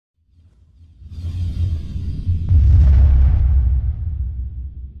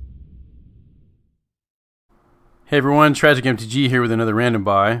Hey everyone, Tragic MTG here with another random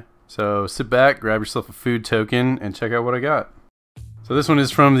buy. So sit back, grab yourself a food token, and check out what I got. So this one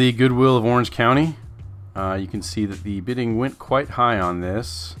is from the Goodwill of Orange County. You can see that the bidding went quite high on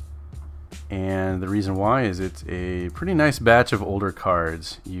this. And the reason why is it's a pretty nice batch of older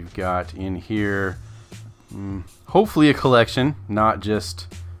cards. You've got in here, hopefully a collection, not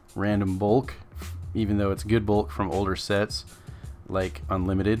just random bulk, even though it's good bulk from older sets like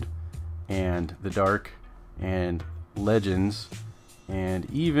Unlimited and The Dark and Legends and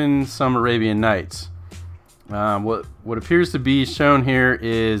even some Arabian Nights. What appears to be shown here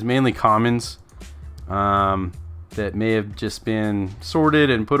is mainly commons that may have just been sorted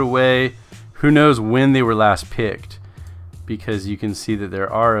and put away. Who knows when they were last picked, because you can see that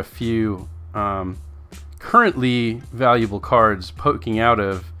there are a few currently valuable cards poking out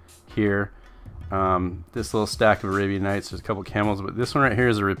of here. This little stack of Arabian Nights, there's a couple camels, but this one right here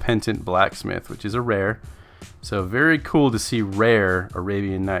is a Repentant Blacksmith, which is a rare. So very cool to see rare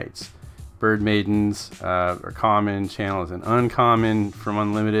Arabian Nights. Bird Maidens are common, Channel is an uncommon from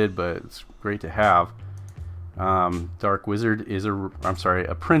Unlimited, but it's great to have. Dark Wizard is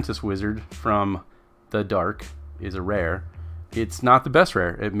Apprentice Wizard from The Dark is a rare. It's not the best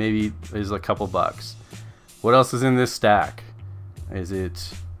rare, it maybe is a couple bucks. What else is in this stack? Is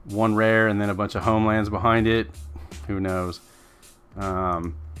it one rare and then a bunch of homelands behind it? Who knows?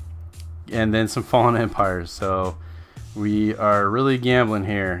 And then some Fallen Empires. So we are really gambling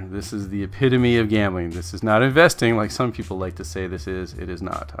here. This is the epitome of gambling. This is not investing like some people like to say this is. It is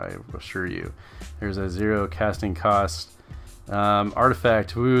not, I assure you. There's a 0 casting cost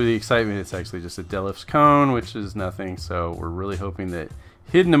artifact. Woo, the excitement. It's actually just a Delif's Cone, which is nothing. So we're really hoping that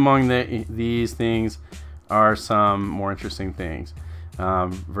hidden among these things are some more interesting things.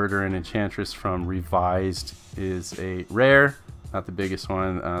 Verduran Enchantress from Revised is a rare, not the biggest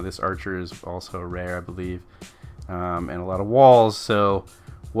one. This Archer is also a rare, I believe, and a lot of walls. So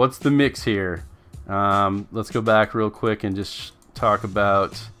what's the mix here? Let's go back real quick and just talk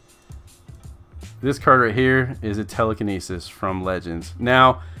about this card right here. Is a Telekinesis from Legends.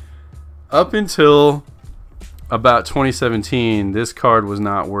 Now, up until about 2017, this card was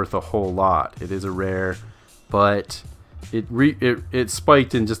not worth a whole lot. It is a rare, but it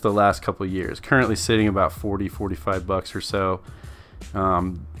spiked in just the last couple of years. Currently sitting about 40-45 bucks or so.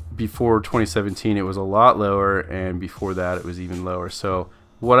 Before 2017 it was a lot lower, and before that it was even lower. So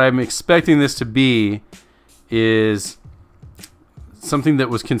what I'm expecting this to be is something that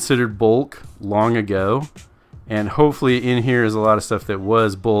was considered bulk long ago, and hopefully in here is a lot of stuff that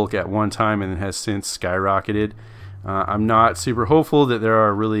was bulk at one time and has since skyrocketed. I'm not super hopeful that there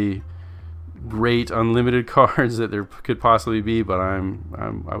are really great Unlimited cards that there could possibly be, but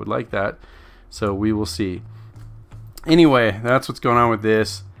I would like that. So we will see. Anyway, that's what's going on with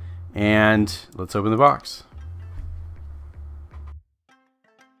this, and let's open the box.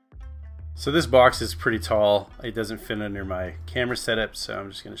 So this box is pretty tall. It doesn't fit under my camera setup, so I'm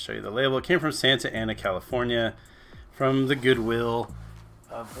just going to show you the label. It came from Santa Ana, California, from the Goodwill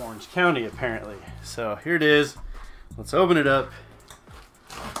of Orange County, apparently. So here it is. Let's open it up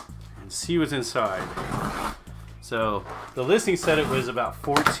and see what's inside. So the listing said it was about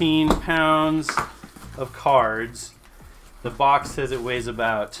 14 pounds of cards. The box says it weighs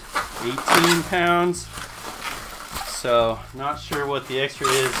about 18 pounds. So not sure what the extra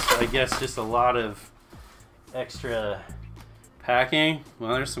is. I guess just a lot of extra packing.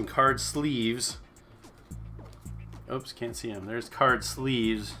 Well, there's some card sleeves. Oops, can't see them. There's card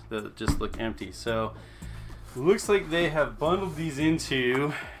sleeves that just look empty. So it looks like they have bundled these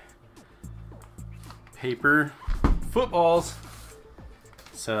into paper footballs.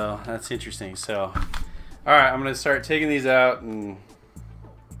 So that's interesting. So alright, I'm going to start taking these out and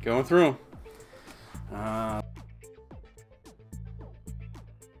going through them.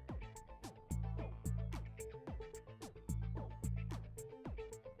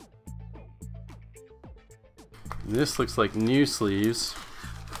 This looks like new sleeves.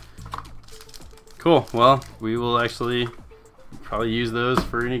 Cool, well, we will actually probably use those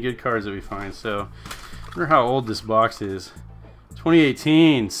for any good cards that we find. So, I wonder how old this box is.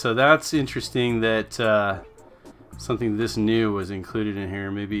 2018, so that's interesting that something this new was included in here.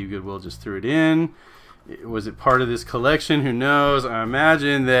 Maybe Goodwill just threw it in. Was it part of this collection? Who knows? I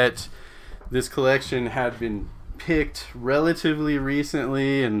imagine that this collection had been picked relatively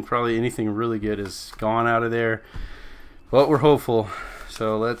recently, and probably anything really good has gone out of there. But we're hopeful.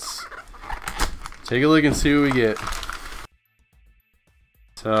 So let's take a look and see what we get.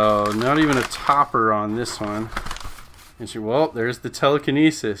 So not even a topper on this one. Well, there's the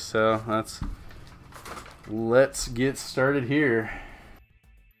Telekinesis, so let's get started here.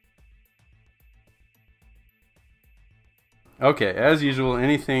 Okay, as usual,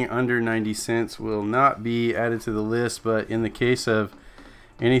 anything under 90 cents will not be added to the list, but in the case of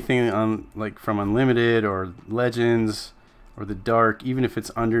anything on like from Unlimited or Legends or the Dark, even if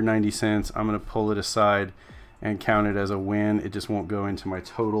it's under 90 cents, I'm going to pull it aside and count it as a win. It just won't go into my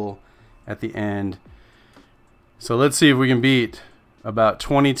total at the end. So let's see if we can beat about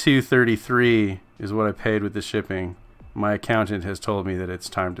 $22.33 is what I paid with the shipping. My accountant has told me that it's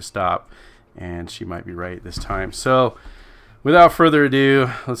time to stop, and she might be right this time. So without further ado,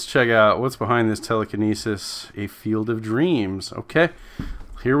 let's check out what's behind this telekinesis. A Field of Dreams. Okay,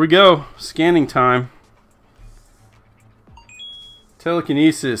 here we go. Scanning time.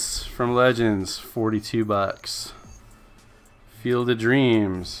 Telekinesis from Legends, 42 bucks. Field of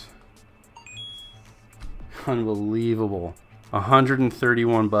Dreams. Unbelievable.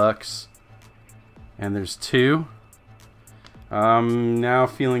 131 bucks. And there's two. I'm now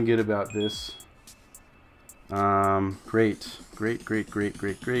feeling good about this. Great.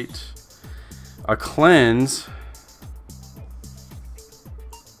 A Cleanse.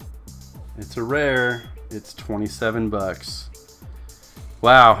 It's a rare. It's 27 bucks.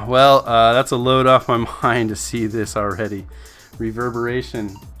 Wow. Well, that's a load off my mind to see this already.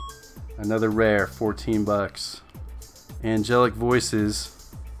 Reverberation. Another rare. 14 bucks. Angelic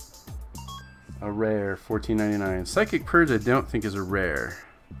Voices. A rare. $14.99. Psychic Purge I don't think is a rare.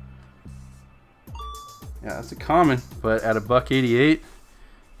 Yeah, that's a common, but at $1.88,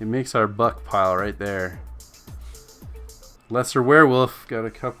 it makes our buck pile right there. Lesser Werewolf, got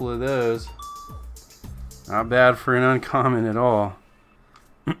a couple of those. Not bad for an uncommon at all.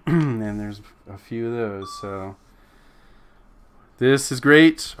 And there's a few of those, so this is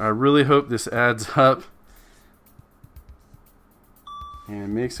great. I really hope this adds up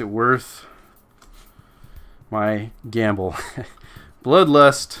and makes it worth my gamble.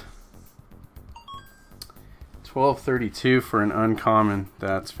 Bloodlust. $12.32 for an uncommon.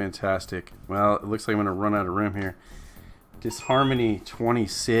 That's fantastic. Well, it looks like I'm going to run out of room here. Disharmony,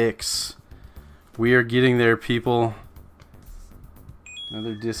 26. We are getting there, people.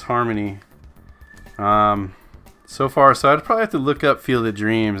 Another Disharmony. So far, so I'd probably have to look up Field of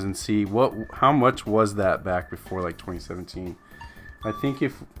Dreams and see how much was that back before like 2017. I think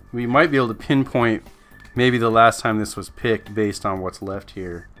if we might be able to pinpoint maybe the last time this was picked based on what's left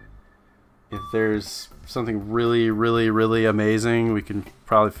here. If there's something really amazing, we can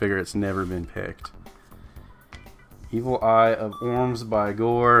probably figure it's never been picked. Evil Eye of Orms by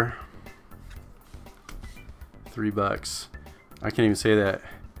Gore. $3. I can't even say that.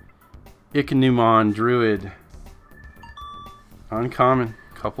 Ichneumon Druid. Uncommon.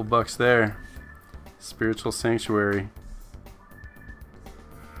 Couple bucks there. Spiritual Sanctuary.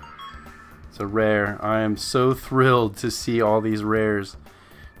 It's a rare. I am so thrilled to see all these rares.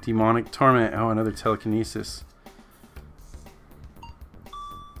 Demonic Torment. Oh, another Telekinesis.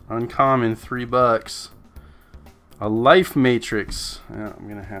 Uncommon. $3. A Life Matrix. Oh, I'm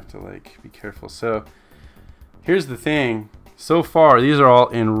gonna have to like be careful. So here's the thing. So far, these are all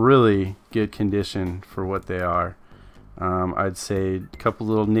in really good condition for what they are. I'd say a couple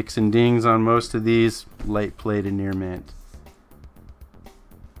little nicks and dings on most of these. Light plate and near mint.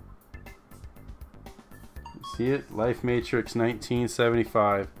 See it? Life Matrix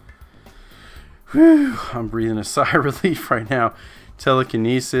 1975. Whew, I'm breathing a sigh of relief right now.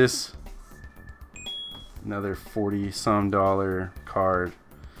 Telekinesis. Another $40-some card.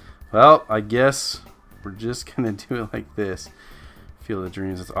 Well, I guess we're just gonna do it like this. Field of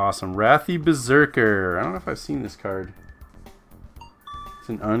Dreams, it's awesome. Wrathy Berserker. I don't know if I've seen this card. It's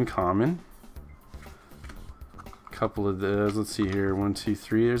an uncommon. Couple of those. Let's see here. 1, 2,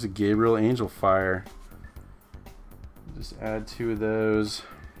 3. There's a Gabriel Angel Fire. Just add 2 of those.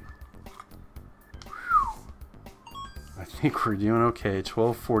 I think we're doing okay.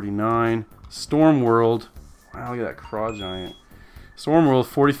 $12.49. Storm World. Wow, look at that Craw Giant. Storm World,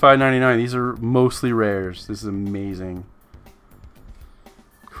 $45.99. These are mostly rares. This is amazing.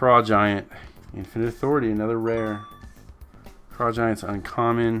 Craw Giant. Infinite Authority, another rare. Craw Giant's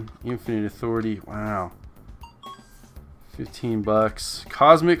uncommon. Infinite Authority. Wow. $15.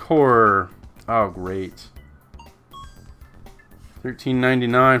 Cosmic Horror. Oh, great.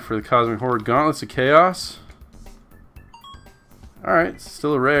 $13.99 for the Cosmic Horror. Gauntlets of Chaos. Alright,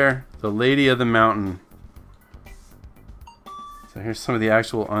 still a rare. The Lady of the Mountain. So here's some of the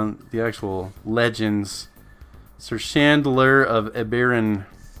actual legends. Sir Chandler of Eberron.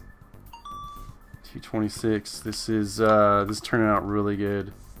 226. This is this turning out really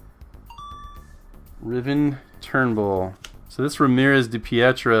good. Riven Turnbull. So this Ramirez de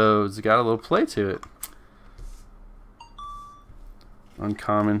Pietro's got a little play to it.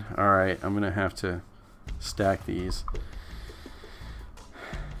 Uncommon. Alright, I'm gonna have to stack these.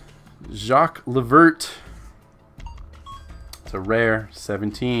 Jacques Levert. It's a rare.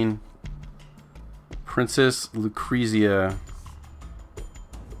 17. Princess Lucrezia.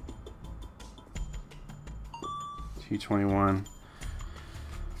 221.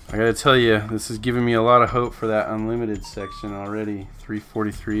 I gotta tell you, this is giving me a lot of hope for that unlimited section already.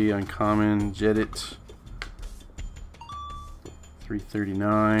 343 uncommon. Jedit.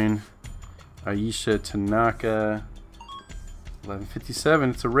 339. Aisha Tanaka. 1157.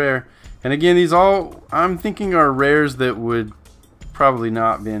 It's a rare. And again, these all I'm thinking are rares that would probably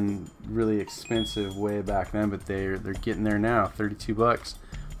not been really expensive way back then, but they're getting there now. 32 bucks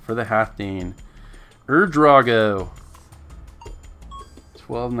for the Halfdane. Erdrago.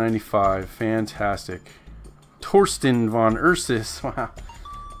 12.95. Fantastic. Torsten von Ursus. Wow.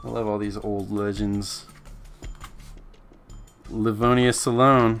 I love all these old legends. Livonia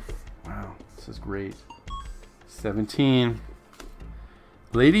Salone. Wow, this is great. 17.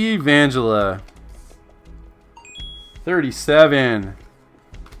 Lady Evangela. 37.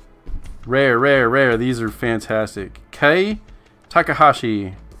 Rare, rare, rare. These are fantastic. Kei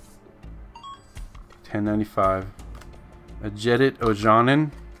Takahashi. 10.95. A Jedit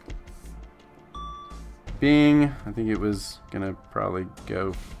Ojanen. Bing. I think it was gonna probably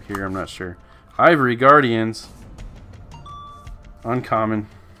go here. I'm not sure. Ivory Guardians. Uncommon.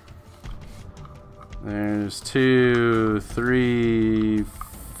 There's 2, 3,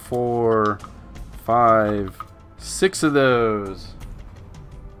 4, 5, 6 of those.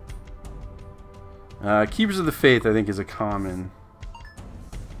 Keepers of the Faith, I think, is a common.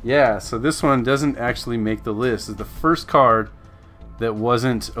 Yeah, so this one doesn't actually make the list. It's the first card that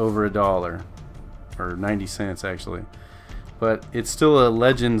wasn't over $1 or 90 cents actually, but it's still a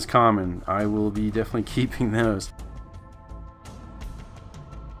Legends common. I will be definitely keeping those.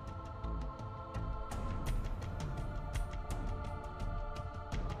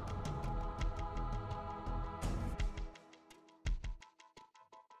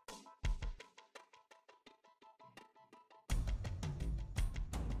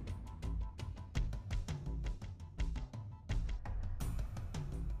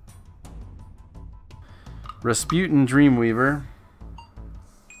 Rasputin Dreamweaver.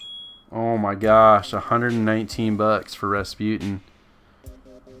 Oh my gosh, 119 bucks for Rasputin.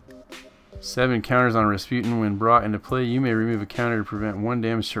 7 counters on Rasputin. When brought into play, you may remove a counter to prevent 1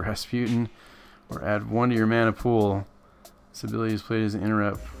 damage to Rasputin or add 1 to your mana pool. This ability is played as an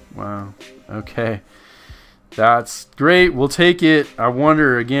interrupt. Wow. Okay. That's great. We'll take it. I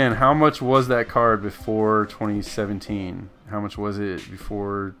wonder again, how much was that card before 2017? How much was it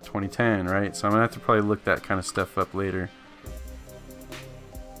before 2010, right? So I'm gonna have to probably look that kind of stuff up later.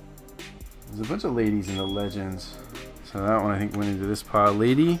 There's a bunch of ladies in the Legends. So that one I think went into this pile.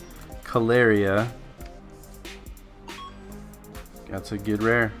 Lady Caleria. That's a good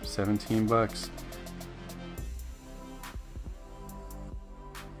rare. 17 bucks.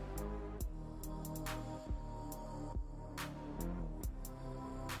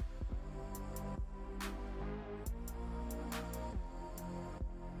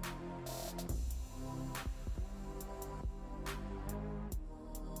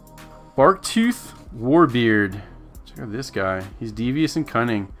 Barktooth Warbeard. Check out this guy. He's devious and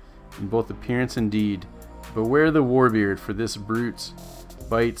cunning in both appearance and deed. Beware the Warbeard, for this brute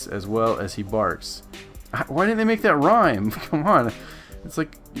bites as well as he barks. Why didn't they make that rhyme? Come on. It's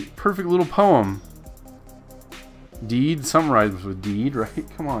like a perfect little poem. Deed. Something rhymes with deed, right?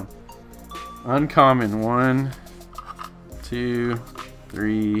 Come on. Uncommon. 1, 2,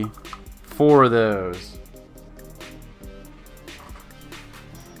 3, 4 of those.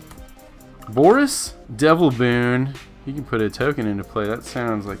 Boris Devilboon. You can put a token into play. That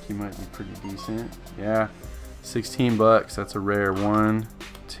sounds like he might be pretty decent. Yeah. 16 bucks. That's a rare. 1,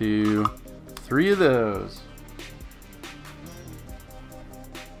 2, 3 of those.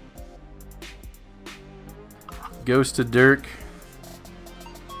 Ghost of Dirk.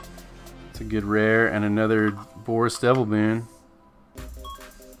 It's a good rare. And another Boris Devilboon.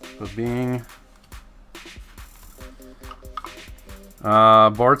 Bing.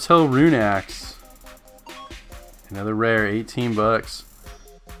 Bartel Runeaxe. Another rare, 18 bucks.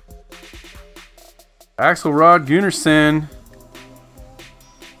 Axelrod Gunnarsson.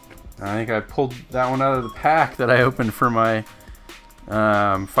 I think I pulled that one out of the pack that I opened for my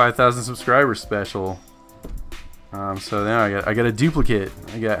 5,000 subscriber special. So now I got a duplicate.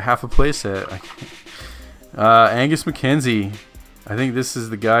 I got half a playset. Angus McKenzie. I think this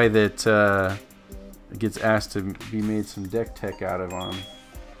is the guy that gets asked to be made some deck tech out of on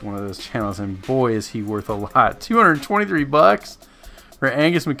one of those channels, and boy is he worth a lot. 223 bucks for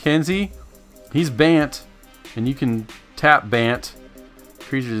Angus McKenzie. He's Bant, and you can tap Bant,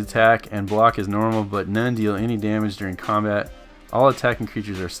 Creatures attack and block as normal, but none deal any damage during combat. All attacking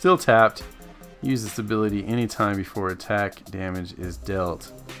creatures are still tapped. Use this ability anytime before attack damage is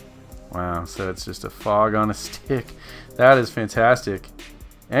dealt. Wow, so it's just a fog on a stick. That is fantastic.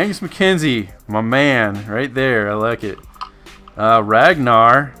 Angus McKenzie, my man, right there. I like it.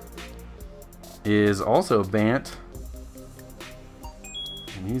 Ragnar is also a Bant.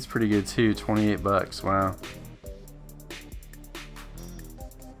 And he's pretty good too, 28 bucks. Wow.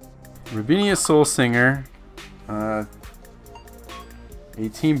 Rabinia Soul Singer,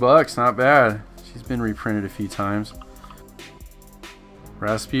 18 bucks, not bad. She's been reprinted a few times.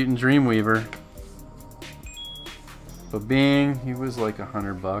 Rasputin Dreamweaver. But Bing, he was like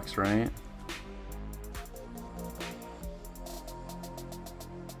 100 bucks, right?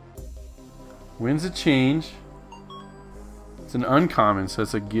 Winds of Change. It's an uncommon, so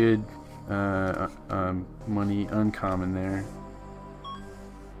it's a good money uncommon there.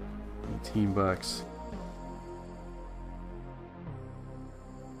 18 bucks.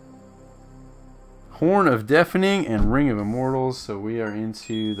 Horn of Deafening and Ring of Immortals. So we are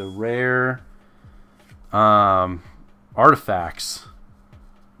into the rare artifacts.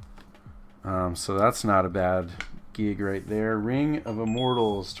 So that's not a bad gig right there. Ring of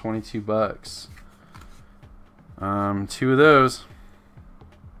Immortals, 22 bucks. 2 of those.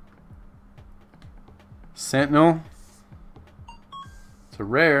 Sentinel. It's a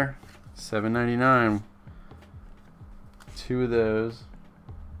rare, $7.99. 2 of those.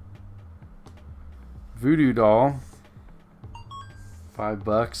 Voodoo Doll, 5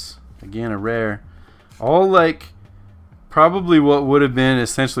 bucks. Again, a rare. All like probably what would have been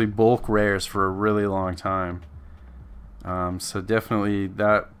essentially bulk rares for a really long time. So definitely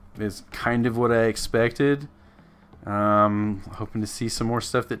that is kind of what I expected. Hoping to see some more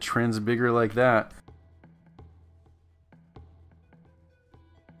stuff that trends bigger like that.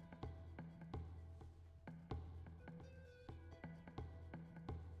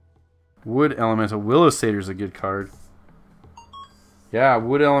 Wood Elemental. Willow Satyr is a good card. Yeah,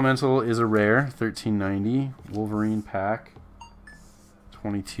 Wood Elemental is a rare, $13.90. Wolverine pack,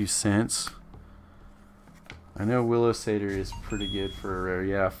 22 cents. I know Willow Satyr is pretty good for a rare.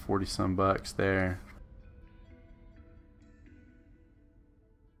 Yeah, 40 some bucks there.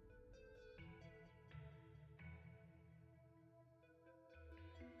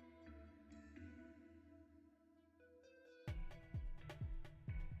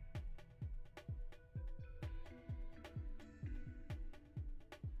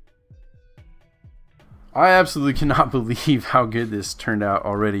 I absolutely cannot believe how good this turned out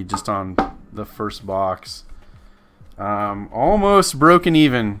already just on the first box. Almost broken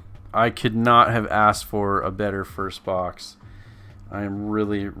even. I could not have asked for a better first box. I am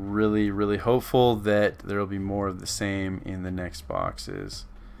really, really, really hopeful that there will be more of the same in the next boxes.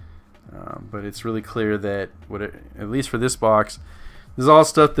 But it's really clear that, at least for this box, this is all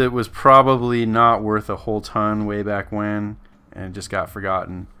stuff that was probably not worth a whole ton way back when and just got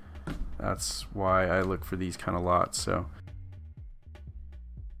forgotten. That's why I look for these kind of lots. So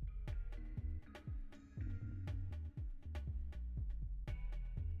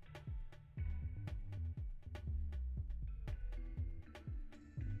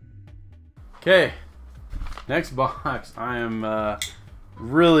okay, next box. I am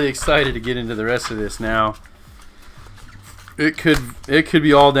really excited to get into the rest of this now. It could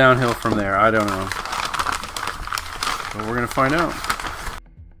be all downhill from there. I don't know, but we're gonna find out.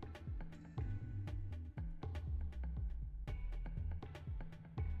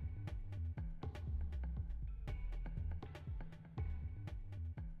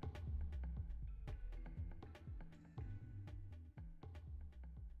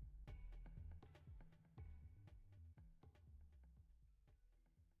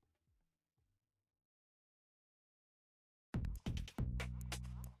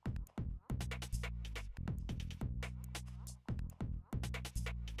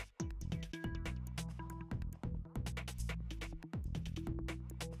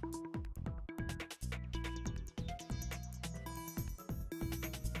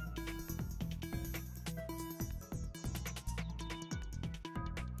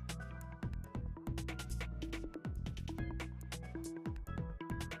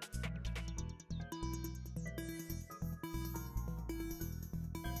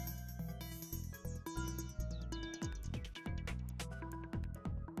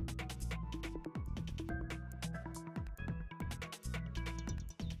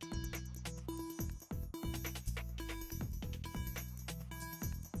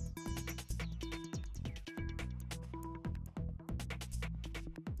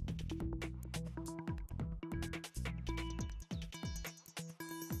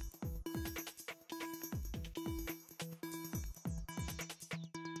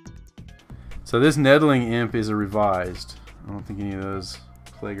 So this Nettling Imp is a revised. I don't think any of those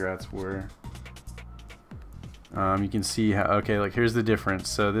Plague Rats were. You can see how, okay, like here's the difference.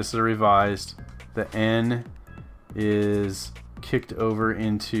 So this is a revised. The N is kicked over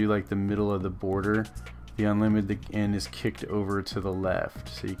into like the middle of the border. The Unlimited, the N is kicked over to the left.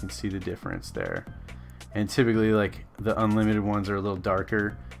 So you can see the difference there. And typically like the Unlimited ones are a little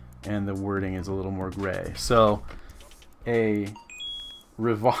darker and the wording is a little more gray. So a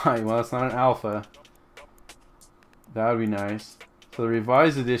revised, well, it's not an alpha. That would be nice. So the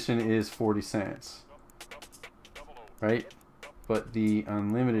revised edition is 40 cents. Right? But the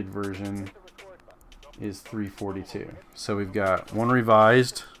unlimited version is $3.42. So we've got one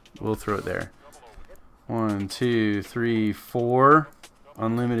revised. We'll throw it there. 1, 2, 3, 4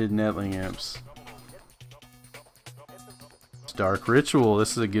 unlimited Nettling Imps. Dark Ritual.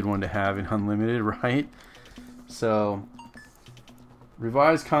 This is a good one to have in unlimited, right? So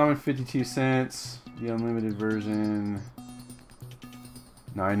revised common 52 cents. The unlimited version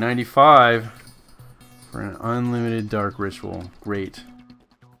 $9.95 for an unlimited Dark Ritual. Great.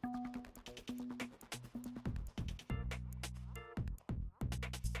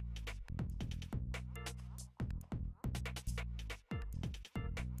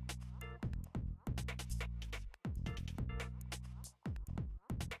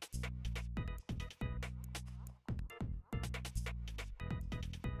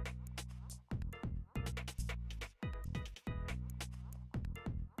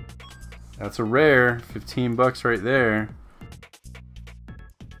 That's a rare, 15 bucks right there.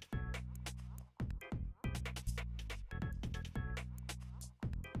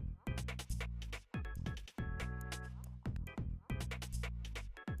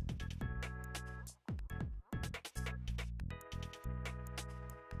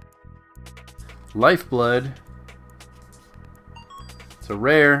 Lifeblood. It's a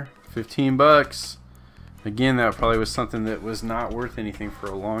rare, 15 bucks. Again, that probably was something that was not worth anything for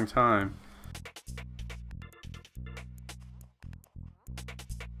a long time.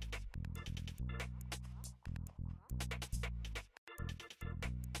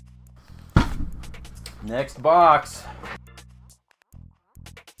 Next box.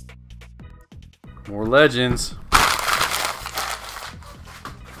 More legends.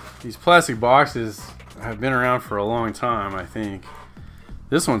 These plastic boxes have been around for a long time, I think.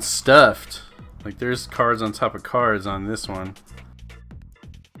 This one's stuffed. Like there's cards on top of cards on this one.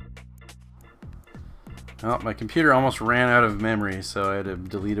 Oh, my computer almost ran out of memory, so I had to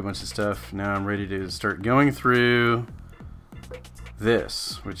delete a bunch of stuff. Now I'm ready to start going through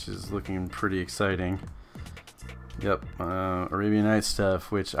this, which is looking pretty exciting. Yep, Arabian Nights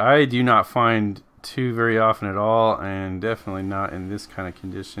stuff, which I do not find too very often at all, and definitely not in this kind of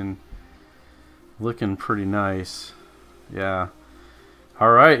condition. Looking pretty nice. Yeah.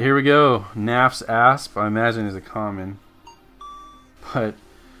 Alright, here we go. Naf's Asp, I imagine, is a common. But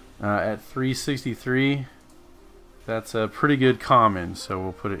at 363, that's a pretty good common, so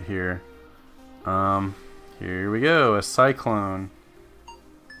we'll put it here. Here we go. A Cyclone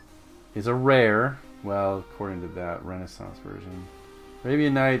is a rare. Well, according to that Renaissance version.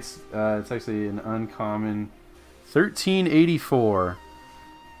 Arabian Nights, it's actually an uncommon. 1384.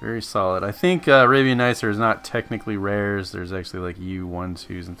 Very solid. I think Arabian Nights are not technically rares. There's actually like U1,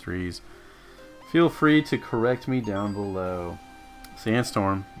 2s, and 3s. Feel free to correct me down below.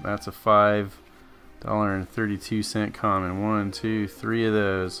 Sandstorm. That's a $5.32 common. 1, 2, 3 of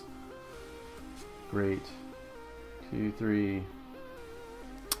those. Great. 2, 3.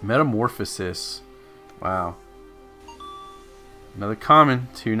 Metamorphosis. Wow. Another common,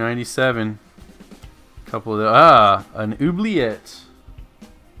 $2.97. Couple of the an Oubliette.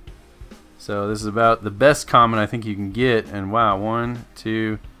 So this is about the best common I think you can get, and wow, 1,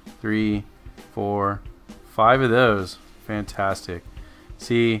 2, 3, 4, 5 of those. Fantastic.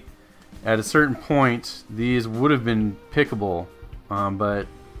 See, at a certain point, these would have been pickable, but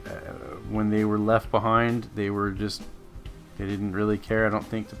when they were left behind, they didn't really care, I don't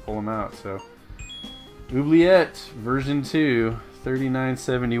think, to pull them out. So Oubliette version 2,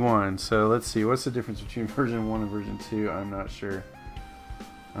 $39.71. So let's see, what's the difference between version 1 and version 2? I'm not sure.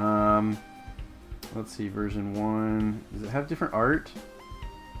 Let's see, version 1, does it have different art?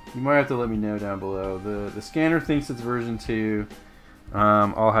 You might have to let me know down below. The scanner thinks it's version 2.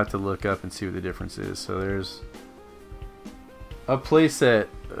 I'll have to look up and see what the difference is. So there's a playset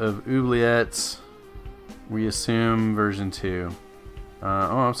of Oubliettes. We assume version 2. Oh,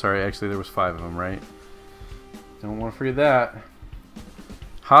 I'm sorry, actually there was 5 of them, right? Don't want to forget that.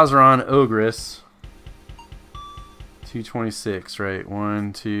 Hazaran Ogress. 226, right?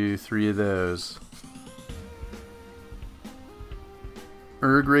 1, 2, 3 of those.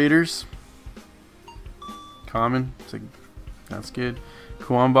 Urg Raiders. Common. That's good.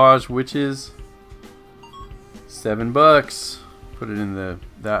 Kuambaj Witches. $7. Put it in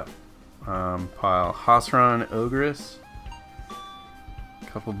that pile. Hasran Ogress.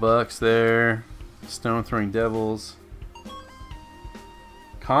 Couple bucks there. Stone Throwing Devils.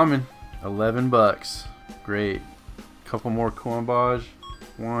 Common. $11. Great. Couple more Kuambaj.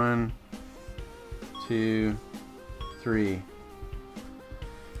 1, 2, 3.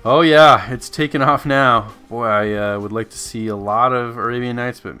 Oh yeah, it's taken off now. Boy, I would like to see a lot of Arabian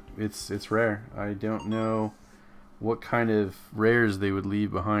Nights, but it's rare. I don't know what kind of rares they would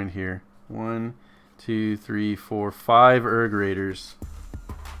leave behind here. 1, 2, 3, 4, 5 Urg Raiders.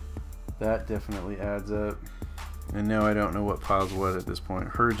 That definitely adds up. And now I don't know what pile's what at this point.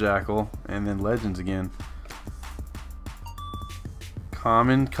 Herjackal, and then Legends again.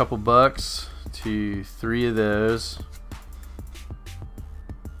 Common, couple bucks to 3 of those.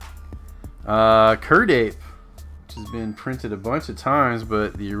 Kurdape, which has been printed a bunch of times,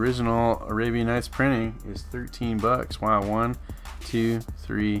 but the original Arabian Nights printing is $13. Wow, 1, 2,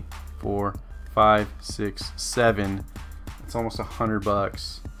 3, 4, 5, 6, 7. It's almost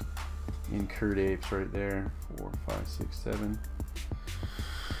 $100 in Kurdapes right there. 4, 5, 6, 7.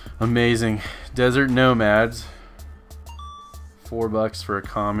 Amazing. Desert Nomads. $4 for a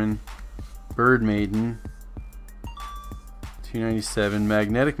common. Bird Maiden. $2.97.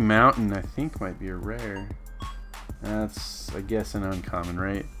 Magnetic Mountain, I think might be a rare. That's, I guess, an uncommon,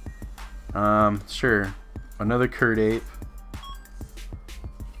 right? Sure. Another Kurdape.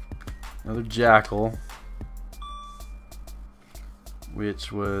 Another Jackal.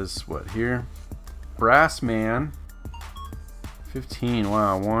 Which was, what, here? Brass Man. 15.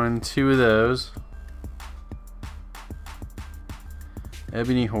 Wow. 1, 2 of those.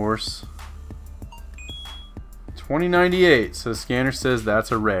 Ebony Horse. 2098. So the scanner says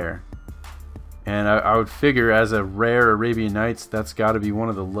that's a rare. And I would figure as a rare Arabian Nights, that's got to be one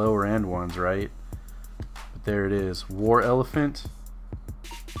of the lower end ones, right? But there it is. War Elephant.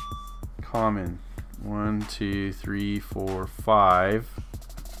 Common. 1, 2, 3, 4, 5.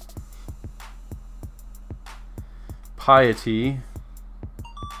 Piety.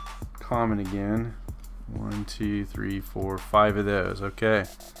 Common again. 1, 2, 3, 4, 5 of those. Okay.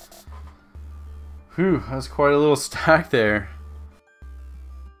 Whew, that's quite a little stack there.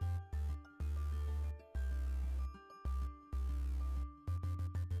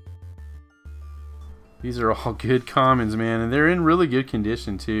 These are all good commons, man, and they're in really good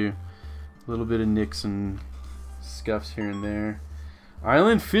condition too. A little bit of nicks and scuffs here and there.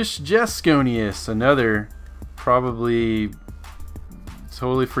 Island Fish Jesconius, another probably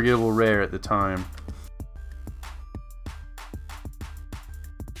totally forgettable rare at the time.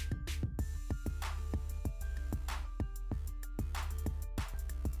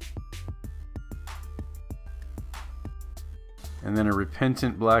 And then a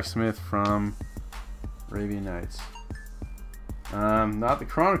Repentant Blacksmith from Arabian Nights. Not the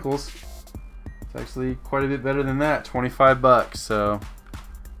Chronicles. It's actually quite a bit better than that. $25, so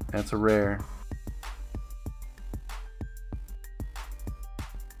that's a rare.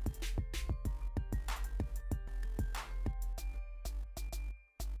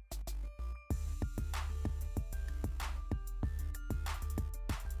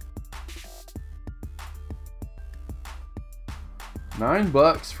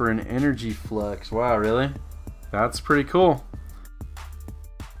 $9 for an Energy Flux. Wow, really? That's pretty cool.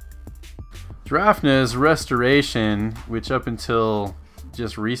 Drafna's Restoration, which up until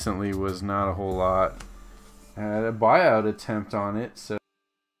just recently was not a whole lot, had a buyout attempt on it, so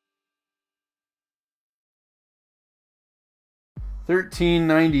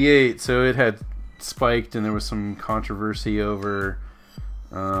 $13.98. So it had spiked, and there was some controversy over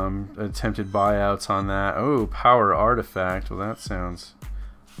attempted buyouts on that. Oh, Power Artifact. Well, that sounds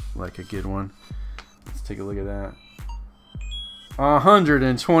like a good one. Let's take a look at that.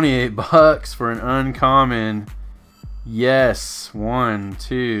 $128 for an uncommon. Yes, 1,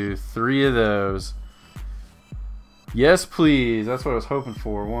 2, 3 of those. Yes, please. That's what I was hoping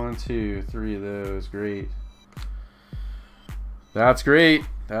for. 1, 2, 3 of those. Great. That's great.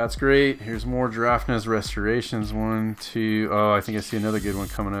 That's great. Here's more Drafna's Restorations. 1, 2. Oh, I think I see another good one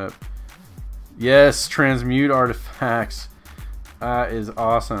coming up. Yes, Transmute Artifacts. That is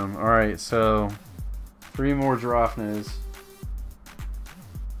awesome. All right, so 3 more Drafnas.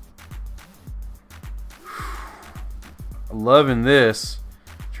 Loving this.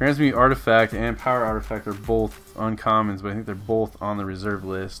 Transmute Artifact and Power Artifact are both uncommons, but I think they're both on the reserve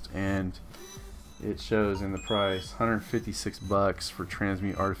list, and it shows in the price. $156 for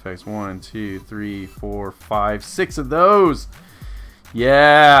Transmute Artifacts. 1, 2, 3, 4, 5, 6 of those.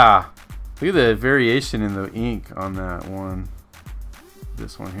 Yeah. Look at the variation in the ink on that one.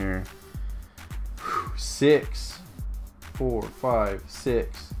 This one here. 6, 4, 5,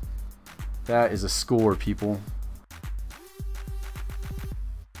 6. That is a score, people.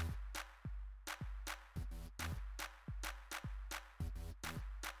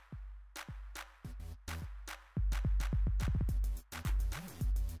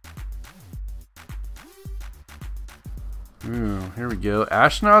 Ooh, here we go.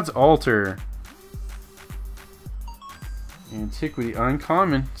 Ashnod's Altar. Antiquity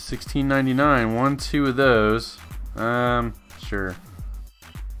uncommon. $16.99. 1, 2 of those. Sure.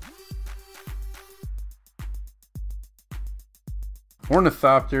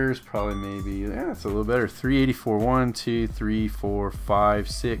 Ornithopters, probably maybe. Yeah, that's a little better. 384. 1, 2, 3, 4, 5,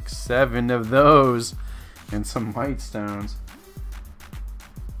 6, 7 of those. And some Mite Stones.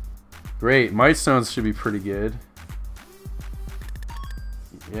 Great. Mite Stones should be pretty good.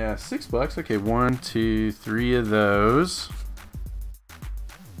 Yeah, $6. Okay, 1, 2, 3 of those.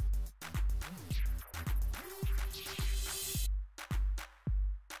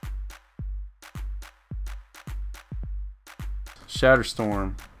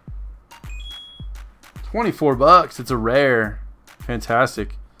 Shatterstorm. $24. It's a rare.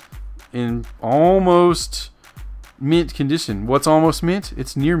 Fantastic. In almost mint condition. What's almost mint?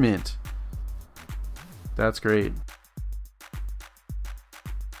 It's near mint. That's great.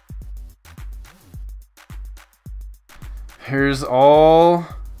 Here's all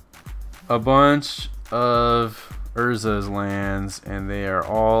a bunch of Urza's lands, and they are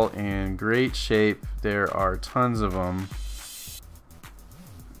all in great shape. There are tons of them.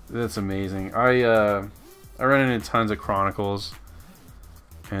 That's amazing. I run into tons of Chronicles,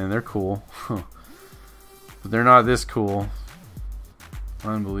 and they're cool. But they're not this cool.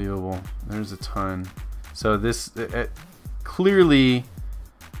 Unbelievable. There's a ton. So this clearly,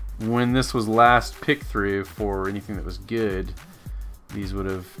 when this was last picked through for anything that was good, these would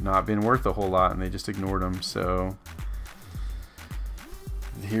have not been worth a whole lot, and they just ignored them. So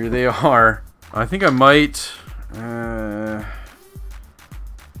here they are. I think I might kind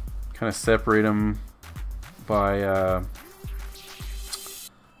of separate them by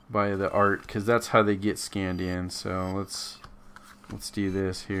the art, because that's how they get scanned in. So let's do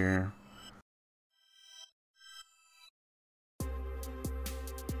this here.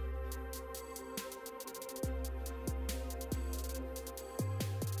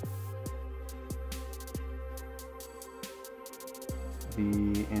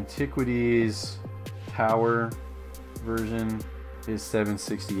 The Antiquities Tower version is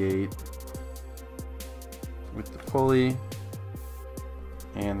 $7.68 with the pulley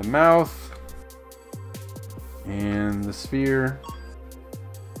and the mouth and the sphere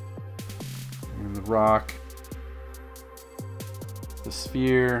and the rock, the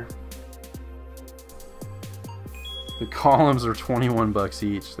sphere. The columns are $21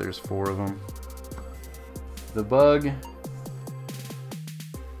 each. There's 4 of them. The bug,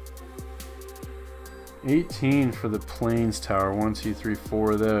 18 for the Plains Tower. 1, 2, 3,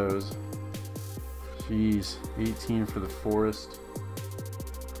 4 of those. Jeez, 18 for the forest.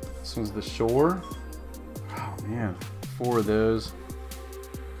 This one's the shore. Oh man, 4 of those.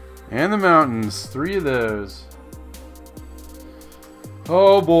 And the mountains, 3 of those.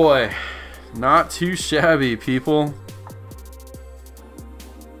 Oh boy, not too shabby, people.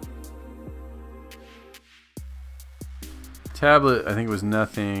 Tablet, I think it was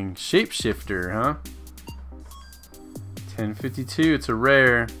nothing. Shapeshifter, huh? 1052, it's a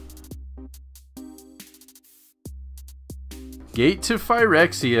rare. Gate to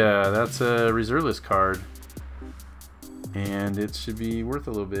Phyrexia, that's a reserve list card. And it should be worth a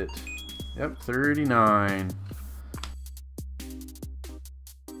little bit. Yep, 39.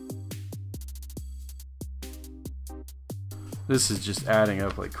 This is just adding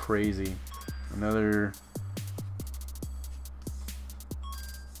up like crazy. Another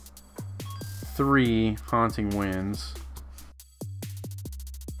 3 Haunting Winds.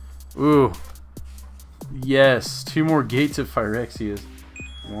 Ooh. Yes, 2 more Gates of Phyrexias.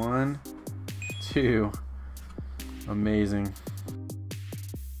 1, 2. Amazing.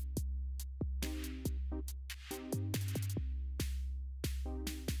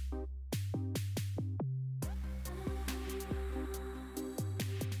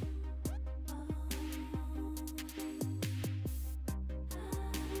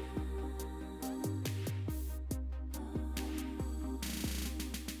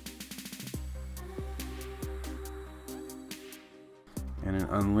 And an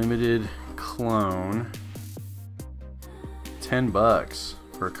unlimited clone. $10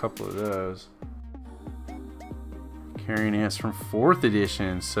 for a couple of those. Carrying Ants from 4th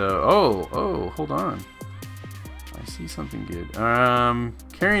edition. So, oh, hold on. I see something good.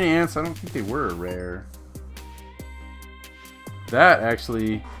 Carrying Ants, I don't think they were a rare. That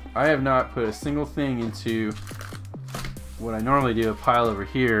actually, I have not put a single thing into what I normally do, a pile over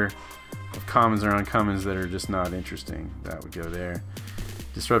here of commons or uncommons that are just not interesting. That would go there.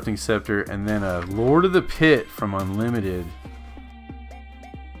 Disrupting Scepter, and then a Lord of the Pit from Unlimited.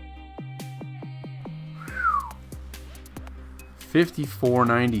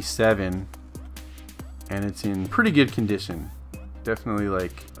 $54.97, and it's in pretty good condition. Definitely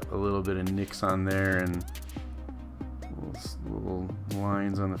like a little bit of nicks on there and little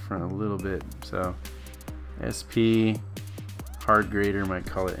lines on the front a little bit. So SP, hard grader might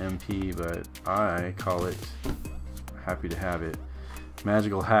call it MP, but I call it happy to have it.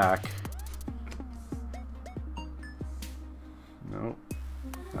 Magical Hack. Nope,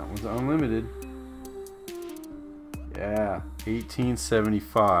 that one's unlimited. Yeah,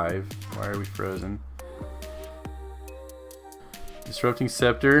 1875. Why are we frozen? Disrupting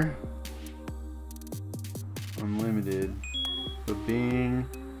Scepter. Unlimited. Bing.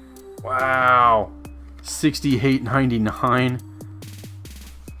 Wow. 68.99.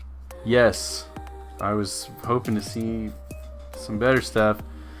 Yes. I was hoping to see some better stuff.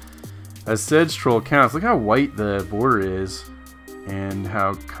 As Sedge Troll counts, look how white the border is and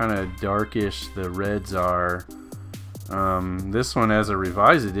how kind of darkish the reds are. This one, as a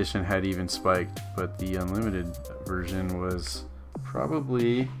revised edition, had even spiked, but the unlimited version was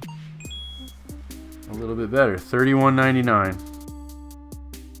probably a little bit better. $31.99.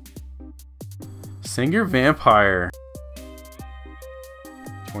 Singer Vampire.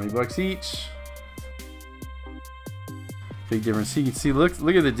 $20 each. Big difference. You can see, look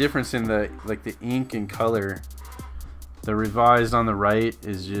at the difference in the ink and color. The revised on the right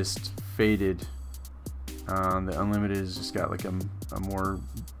is just faded. The unlimited has just got like a more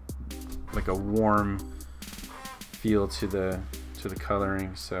like a warm feel to the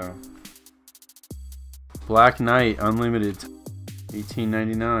coloring. So Black Knight unlimited,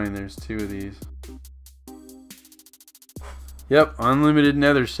 $18.99. There's 2 of these. Yep, unlimited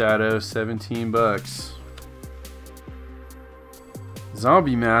Nether Shadow, $17.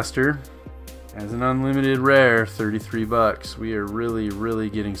 Zombie Master as an unlimited rare, $33. We are really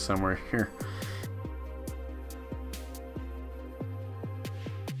getting somewhere here.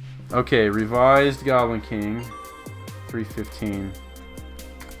 Okay, revised Goblin King, $3.15.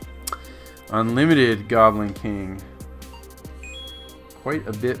 Unlimited Goblin King, quite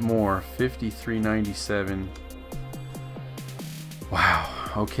a bit more, $53.97. Wow.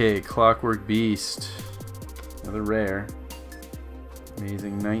 Okay, Clockwork Beast, another rare,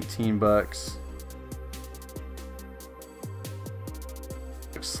 amazing, $19.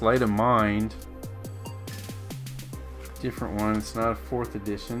 Sleight of Mind, different one. It's not a 4th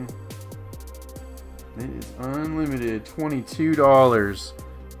edition. It is unlimited, $22.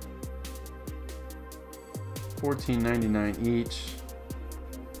 $14.99 each.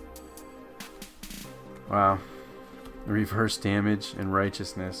 Wow. Reverse Damage and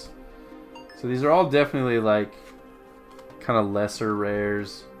Righteousness. So these are all definitely like kind of lesser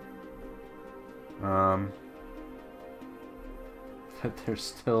rares. But they're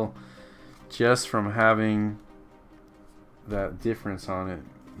still, just from having that difference on it,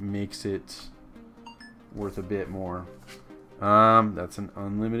 makes it worth a bit more. That's an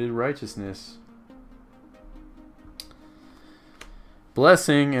unlimited Righteousness.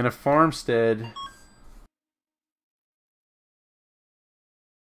 Blessing and a Farmstead.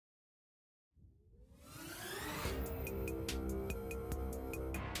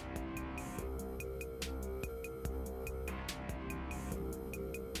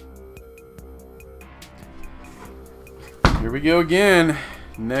 Here we go again.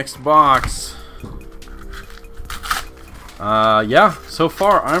 Next box. Yeah, so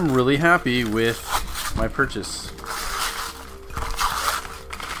far I'm really happy with my purchase.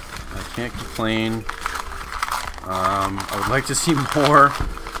 I can't complain. I would like to see more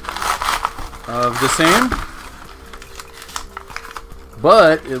of the same,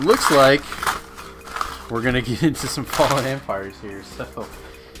 but it looks like we're gonna get into some Fallen Empires here, so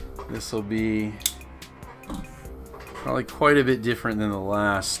this will be probably quite a bit different than the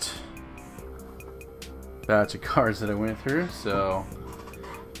last batch of cards that I went through. So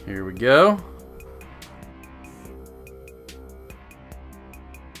here we go.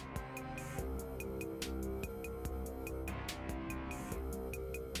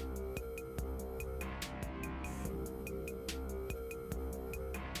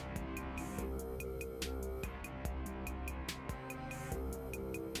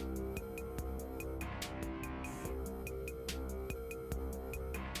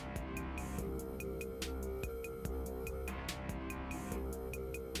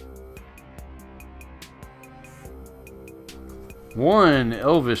 One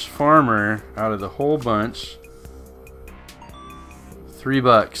Elvish Farmer out of the whole bunch.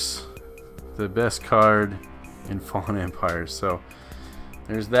 $3. The best card in Fallen Empires. So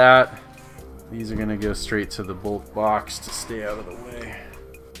there's that. These are going to go straight to the bulk box to stay out of the way.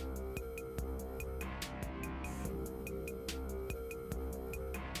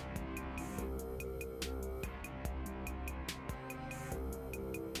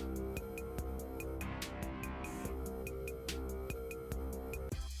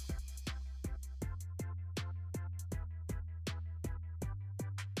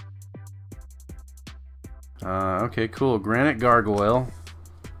 Okay, cool. Granite Gargoyle.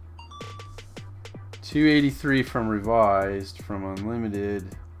 283 from Revised, from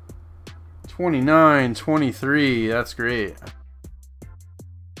Unlimited. 29, 23. That's great.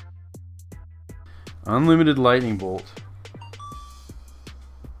 Unlimited Lightning Bolt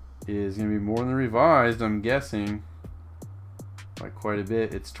is going to be more than Revised, I'm guessing. By quite a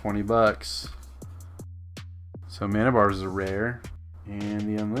bit. It's $20. So Mana Bars is a rare. And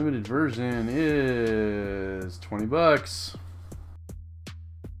the unlimited version is $20.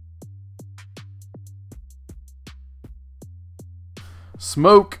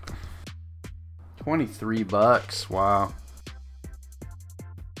 Smoke, $23. Wow.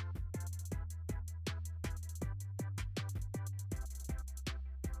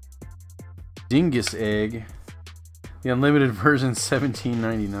 Dingus Egg. The unlimited version,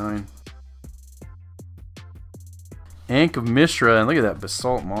 $17.99. Ankh of Mishra, and look at that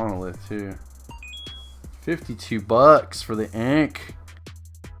Basalt Monolith too. $52 for the Ankh.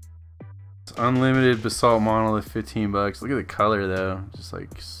 It's unlimited Basalt Monolith, $15. Look at the color though, just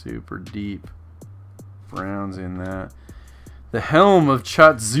like super deep browns in that. The Helm of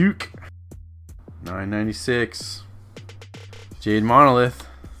Chatzuk, $9.96. Jade Monolith,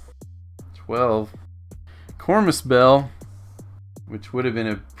 $12. Cormus Bell, which would have been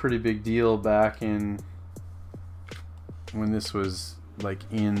a pretty big deal back in when this was like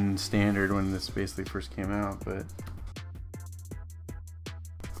in standard, when this basically first came out. But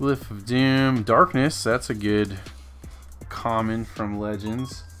Glyph of Doom, Darkness, that's a good common from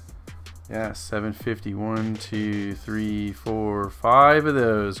Legends. Yeah, 750. 1, 2, 3, 4, 5 of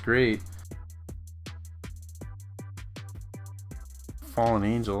those. Great. Fallen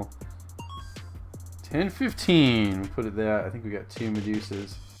Angel, 10.15. We put it that. I think we got 2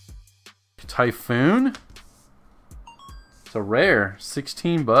 Medusas. Typhoon, it's a rare,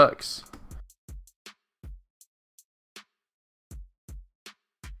 $16.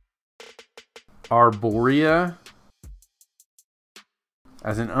 Arborea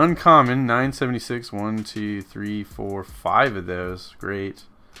as an uncommon, 9.76. 1, 2, 3, 4, 5 of those. Great.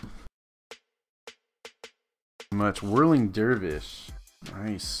 Much. Whirling Dervish,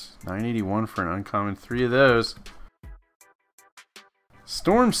 nice. 9.81 for an uncommon. 3 of those.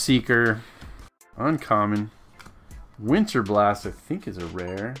 Stormseeker, uncommon. Winter Blast, I think, is a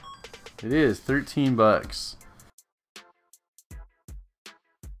rare. It is $13.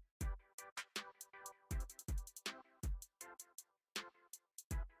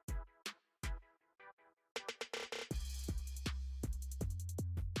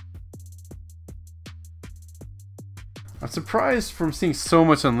 I'm surprised from seeing so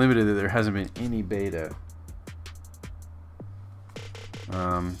much unlimited that there hasn't been any beta.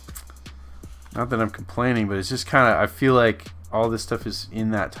 Not that I'm complaining, but it's just kind of, I feel like all this stuff is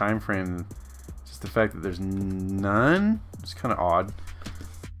in that time frame. Just the fact that there's none, it's kind of odd.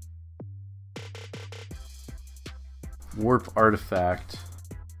 Warp Artifact,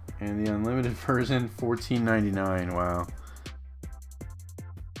 and the unlimited version, $14.99. Wow.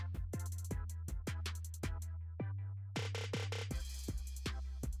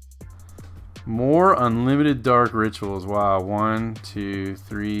 More unlimited Dark Rituals. Wow. 1, 2,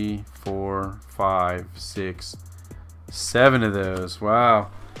 3, 4, 5, 6, 7 of those.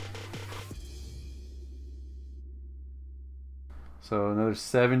 Wow. So another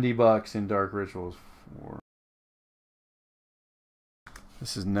 $70 in Dark Rituals.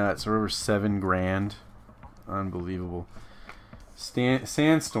 This is nuts. We're over $7,000. Unbelievable.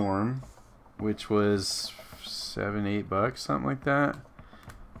 Sandstorm, which was $7, $8, something like that.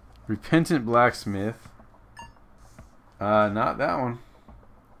 Repentant Blacksmith. Not that one.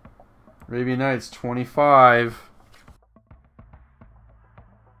 Arabian Nights, 25.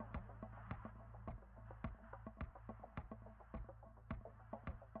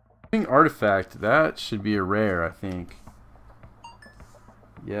 Artifact, that should be a rare, I think.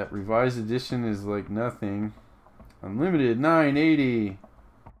 Yeah, revised edition is like nothing. Unlimited, $9.80.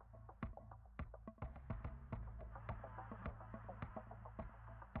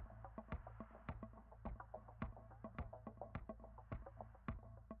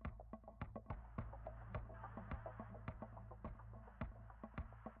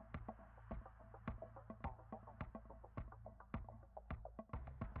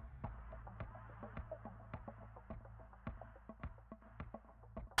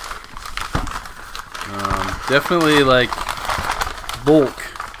 Definitely like bulk,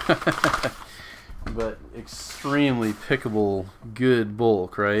 but extremely pickable, good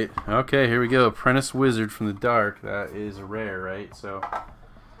bulk, right? Okay, here we go. Apprentice Wizard from the Dark. That is rare, right? So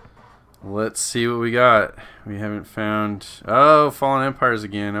let's see what we got. We haven't found... Oh, Fallen Empires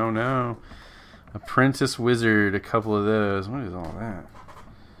again. Oh, no. Apprentice Wizard, a couple of those. What is all that?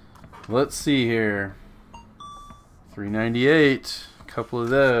 Let's see here. 398, a couple of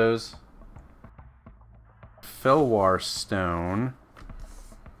those. Felwar Stone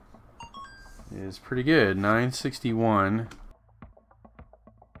is pretty good. 961.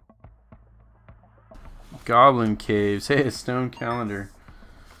 Goblin Caves. Hey, a stone calendar.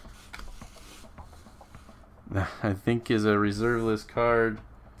 I think is a reserve list card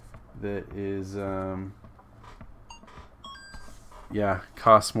that is yeah,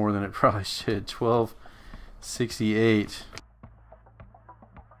 costs more than it probably should. 1268.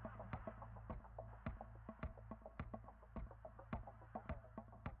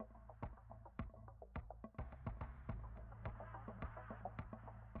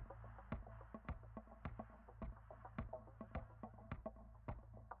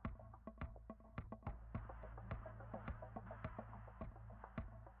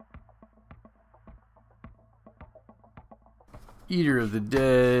 Eater of the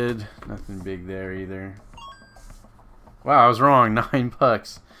Dead. Nothing big there either. Wow, I was wrong.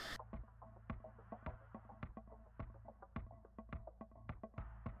 $9.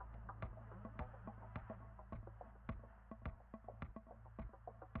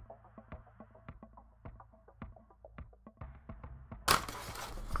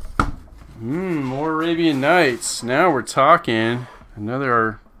 More Arabian Nights. Now we're talking.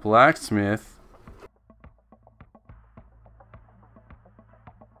 Another blacksmith.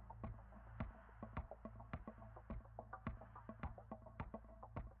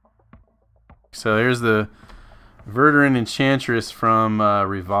 So here's the Verduran Enchantress from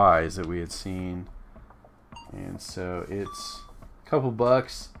Revise that we had seen. And so it's a couple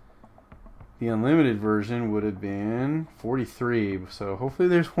bucks. The unlimited version would have been 43. So hopefully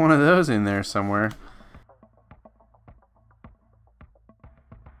there's one of those in there somewhere.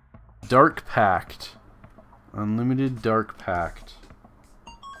 Dark Pact. Unlimited Dark Pact.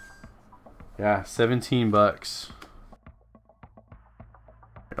 Yeah, 17 bucks.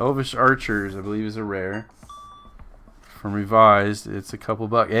 Elvish Archers, I believe, is a rare. From Revised, it's a couple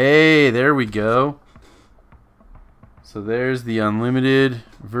bucks. Hey, there we go. So there's the unlimited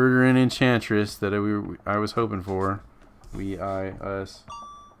Verduran Enchantress that I was hoping for. Us.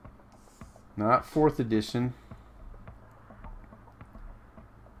 Not 4th edition.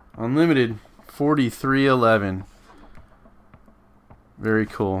 Unlimited, 4311. Very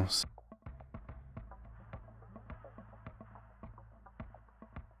cool.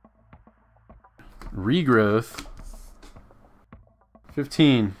 Regrowth,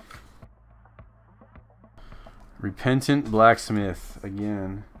 15. Repentant Blacksmith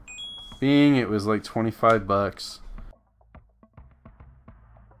again. Being it was like 25 bucks.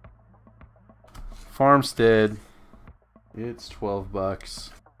 Farmstead, it's 12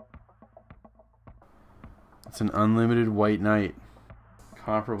 bucks. It's an unlimited White Knight,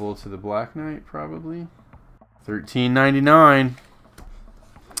 comparable to the Black Knight probably. $13.99.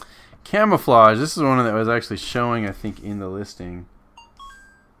 Camouflage. This is one that was actually showing, I think, in the listing.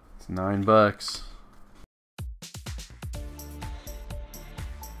 It's 9 bucks.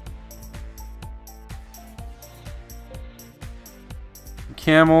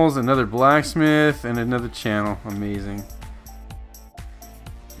 Camels, another blacksmith, and another channel. Amazing.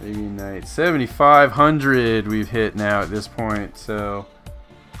 Arabian Night. 7,500 we've hit now at this point. So,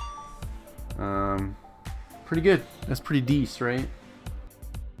 pretty good. That's pretty decent, right?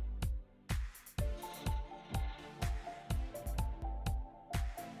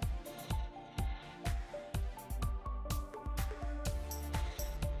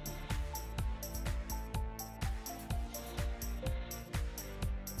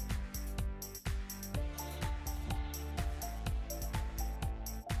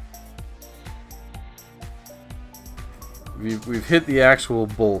 We've hit the actual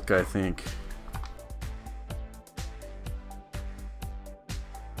bulk, I think.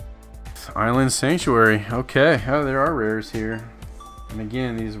 Island Sanctuary. Okay. Oh, there are rares here. And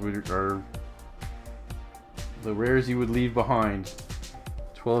again, these are the rares you would leave behind.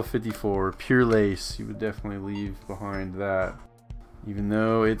 1254. Pure Lace. You would definitely leave behind that. Even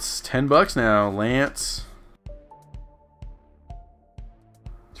though it's 10 bucks now. Lance.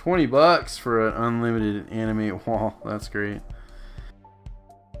 20 bucks for an unlimited animate wall. That's great.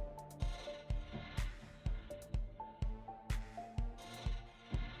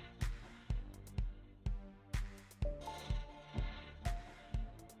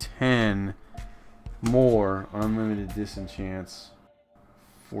 10 more unlimited disenchants.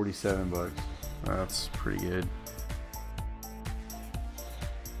 47 bucks. That's pretty good.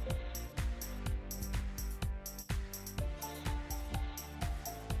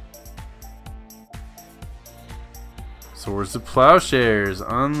 Swords of Plowshares,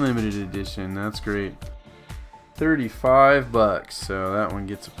 unlimited edition. That's great. 35 bucks. So that one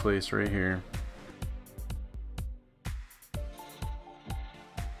gets a place right here.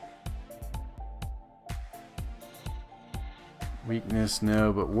 Weakness,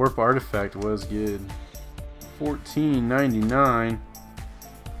 no, but Warp Artifact was good. $14.99.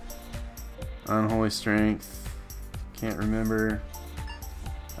 Unholy Strength. Can't remember.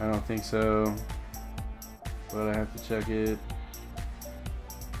 I don't think so. But I have to check it.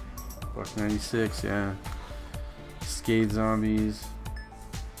 $1.96, yeah. Scathe Zombies.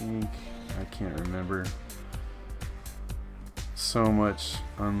 Ink. I can't remember. So much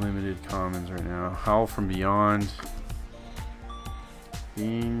unlimited commons right now. Howl from Beyond.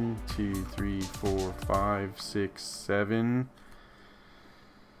 Bing, 2, 3, 4, 5, 6, 7.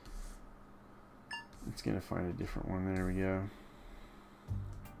 It's gonna find a different one. There we go.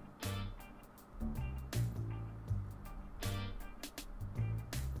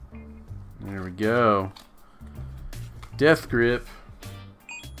 There we go. Death Grip.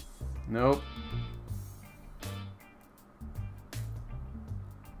 Nope.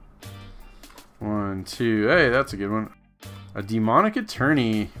 One, two. Hey, that's a good one. A Demonic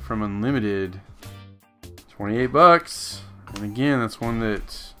Attorney from Unlimited. 28 bucks. And again, that's one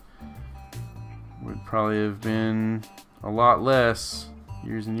that would probably have been a lot less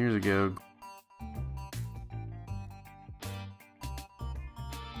years and years ago.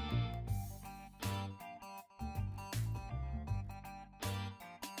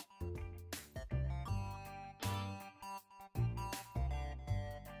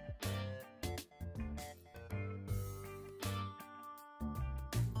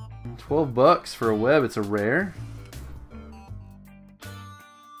 $12 for a web. It's a rare.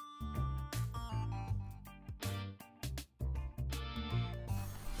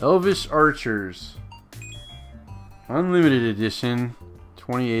 Elvish Archers, unlimited edition,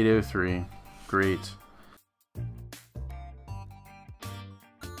 2803. Great.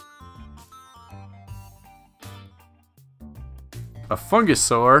 A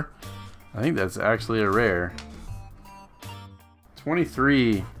Fungusaur. I think that's actually a rare.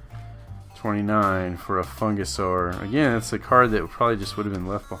 23.29 for a Fungusaur. Again, it's a card that probably just would have been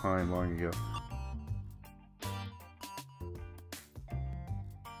left behind long ago.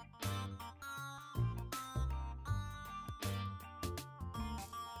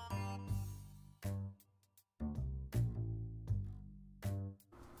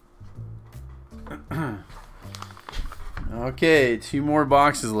 Okay, 2 more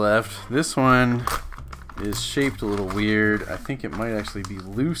boxes left. This one is shaped a little weird. I think it might actually be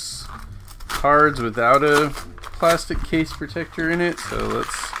loose cards without a plastic case protector in it. So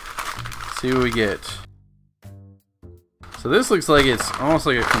let's see what we get. So this looks like it's almost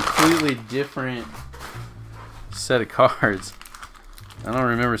like a completely different set of cards. I don't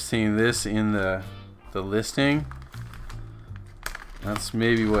remember seeing this in the listing. That's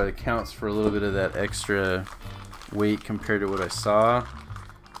maybe what accounts for a little bit of that extra weight compared to what I saw.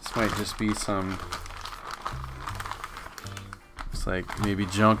 This might just be some, it's like maybe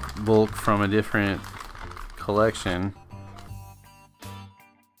junk bulk from a different collection.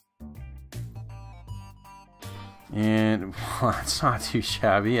 And well, it's not too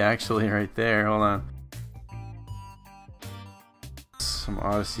shabby actually right there. Hold on. Some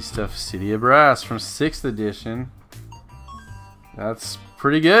Odyssey stuff. City of Brass from 6th edition. That's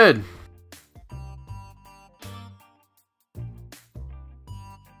pretty good.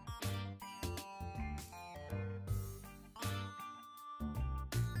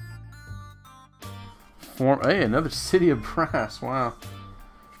 Hey, another City of Brass. Wow.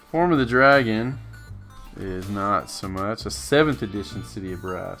 Form of the Dragon is not so much. A 7th edition City of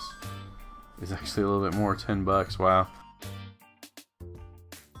Brass is actually a little bit more. 10 bucks. Wow.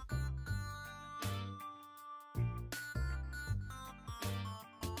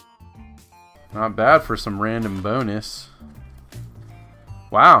 Not bad for some random bonus.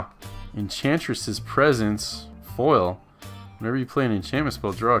 Wow. Enchantress's Presence foil. Whenever you play an enchantment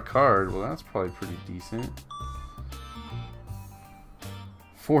spell, draw a card. Well, that's probably pretty decent.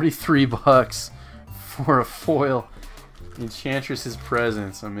 43 bucks for a foil Enchantress's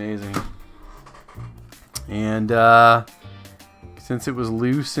Presence. Amazing. And since it was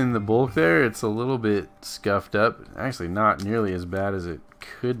loose in the bulk there, it's a little bit scuffed up. Actually, not nearly as bad as it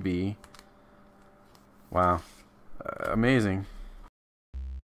could be. Wow. Amazing.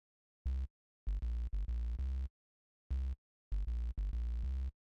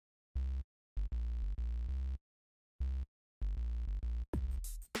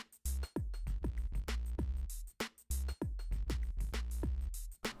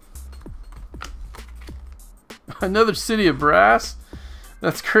 Another City of Brass?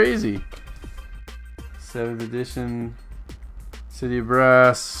 That's crazy. 7th edition City of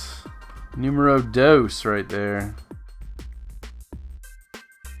Brass. Numero dos right there.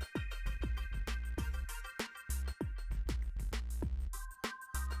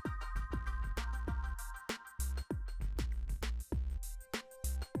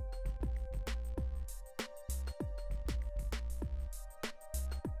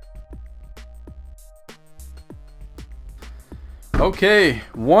 Okay,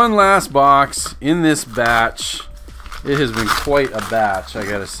 one last box in this batch. It has been quite a batch, I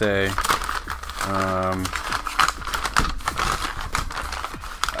gotta say.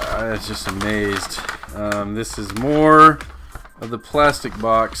 I was just amazed. This is more of the plastic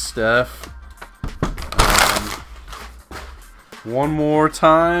box stuff. One more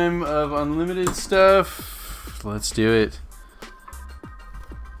time of unlimited stuff. Let's do it.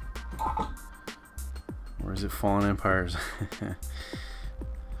 Or is it Fallen Empires?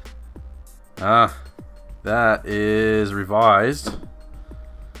 Ah, that is revised.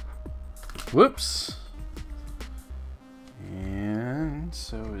 Whoops. And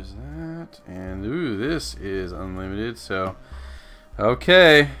so is that. And ooh, this is unlimited. So,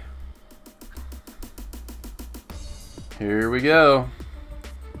 okay. Here we go.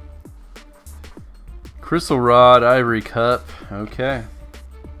 Crystal Rod Ivory Cup. Okay.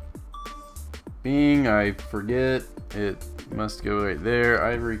 Bing, I forget. It must go right there.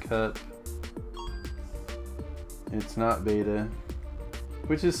 Ivory Cup. It's not beta.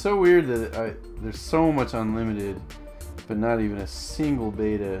 Which is so weird that there's so much unlimited, but not even a single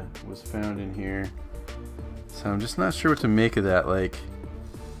beta was found in here. So I'm just not sure what to make of that. Like,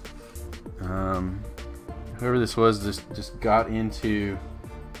 whoever this was just got into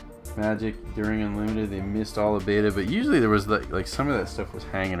Magic during Unlimited. They missed all the beta, but usually there was like some of that stuff was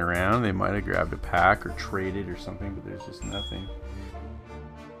hanging around. They might have grabbed a pack or traded or something, but there's just nothing.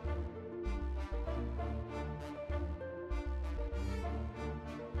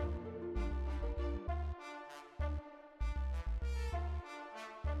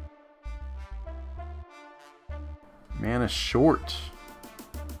 Mana Short.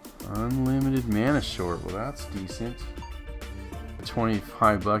 Unlimited Mana Short. Well, that's decent.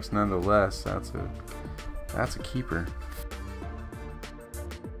 25 bucks nonetheless. That's a keeper.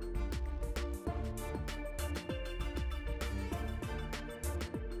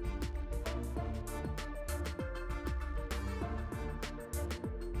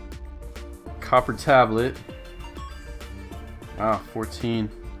 Copper Tablet. Wow,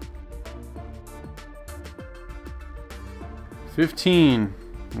 14. 15.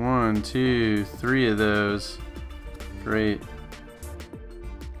 1, 2, 3 of those. Great.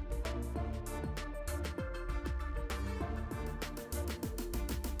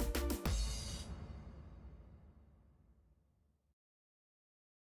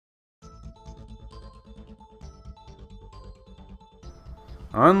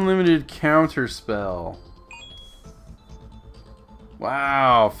 Unlimited Counter Spell.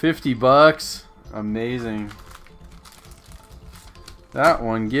 Wow, 50 bucks. Amazing. That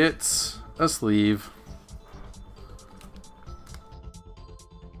one gets a sleeve.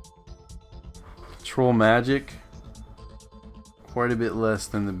 Control Magic. Quite a bit less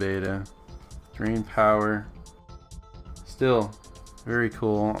than the beta. Drain Power. Still very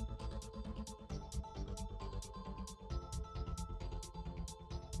cool.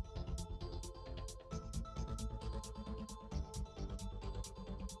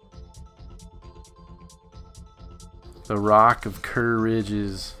 The Rock of Kerr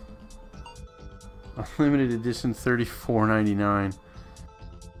Ridges. Unlimited edition, $34.99.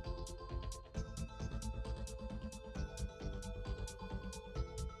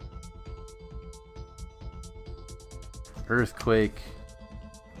 Earthquake.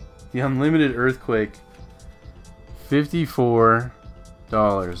 The Unlimited Earthquake. $54.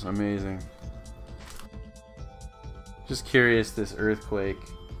 Amazing. Just curious, this Earthquake.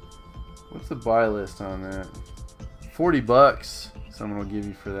 What's the buy list on that? 40 bucks someone will give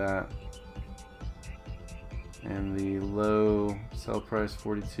you for that. And the low sell price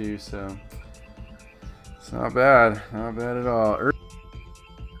 42, so it's not bad. Not bad at all.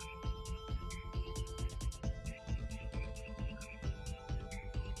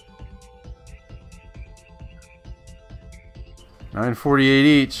 $9.48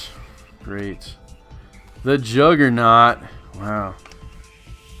 each. Great. The Juggernaut. Wow.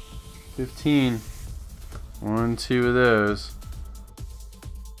 15. 1, 2 of those.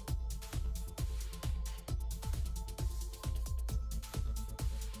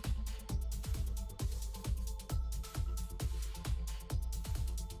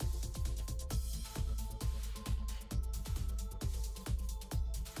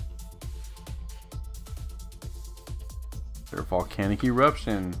 Their volcanic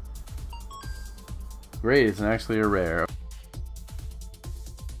eruption. Great, it's actually a rare.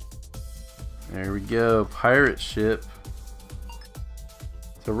 There we go, pirate ship.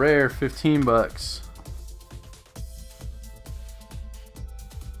 It's a rare, 15 bucks.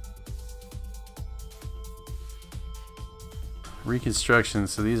 Reconstruction,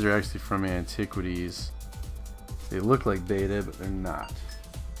 so these are actually from Antiquities. They look like beta, but they're not.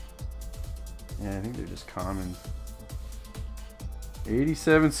 Yeah, I think they're just common.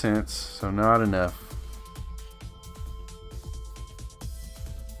 87 cents, so not enough.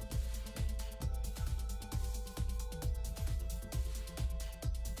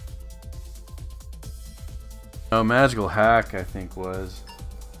 Oh, Magical Hack, I think was.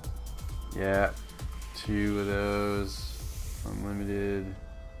 Yeah, 2 of those. Unlimited.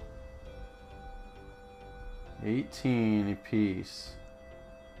 18 a piece.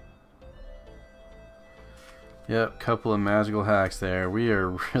 Yep, couple of Magical Hacks there. We are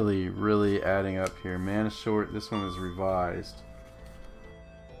really adding up here. Mana short, this one is revised.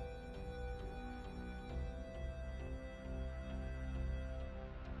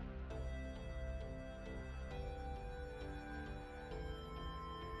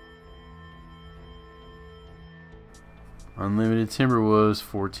 Unlimited Timberwolves,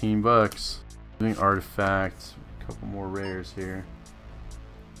 14 bucks. Doing Artifacts, a couple more rares here.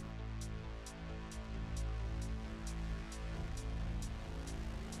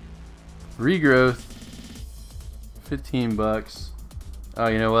 Regrowth, 15 bucks. Oh,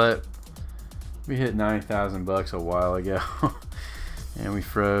 you know what? We hit 9,000 bucks a while ago, and we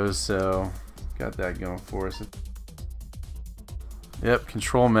froze, so got that going for us. Yep,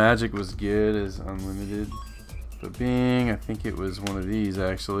 Control Magic was good as unlimited. But Bing, I think it was one of these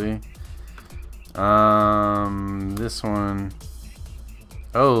actually. This one.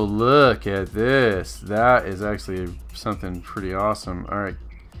 Oh, look at this. That is actually something pretty awesome. All right,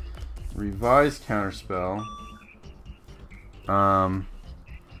 revised Counterspell.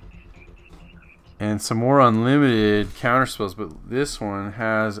 And some more unlimited counterspells, but this one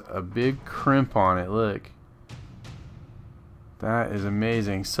has a big crimp on it. Look. That is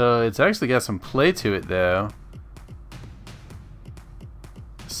amazing. So it's actually got some play to it though.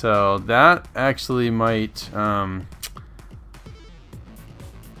 So that actually might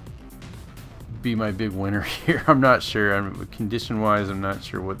be my big winner here. I'm not sure. Condition-wise, I'm not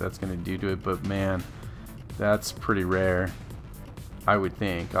sure what that's going to do to it, but man, that's pretty rare. I would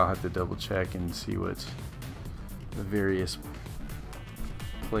think. I'll have to double check and see what the various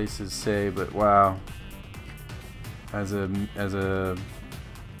places say, but wow. As a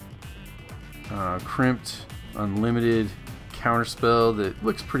crimped, unlimited counterspell that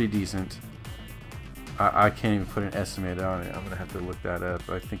looks pretty decent. I can't even put an estimate on it. I'm gonna have to look that up.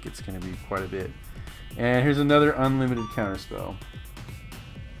 I think it's gonna be quite a bit. And here's another unlimited counterspell.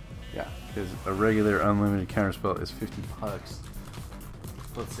 Yeah, because a regular unlimited counterspell is 50 bucks.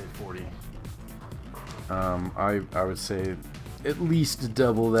 Let's say 40. I would say at least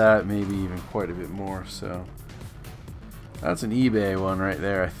double that, maybe even quite a bit more. So that's an eBay one right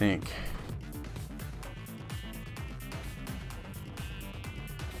there, I think.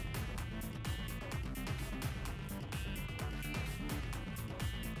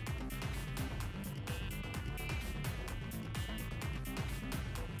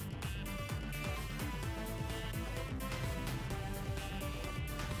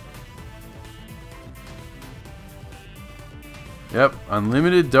 Yep,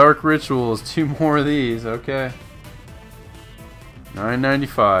 unlimited dark rituals. 2 more of these. Okay.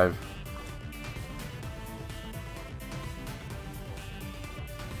 $9.95.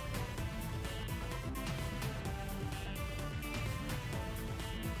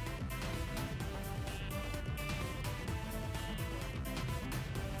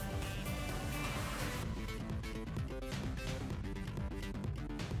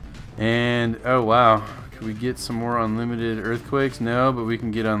 And oh wow. Can we get some more unlimited earthquakes? No, but we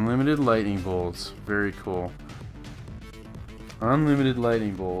can get unlimited lightning bolts. Very cool. Unlimited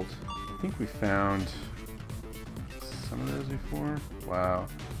lightning bolt. I think we found some of those before. Wow.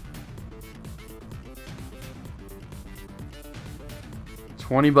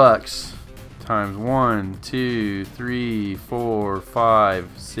 20 bucks times 1, 2, 3, 4, 5,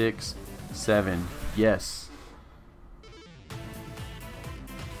 6, 7. Yes.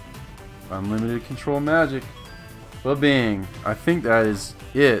 Unlimited control magic. Well, bing. I think that is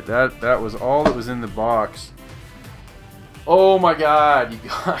it. That was all that was in the box. Oh my god, you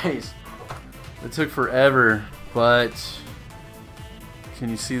guys. It took forever, but can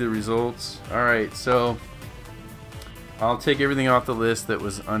you see the results? Alright, so I'll take everything off the list that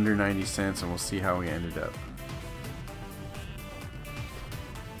was under 90 cents and we'll see how we ended up.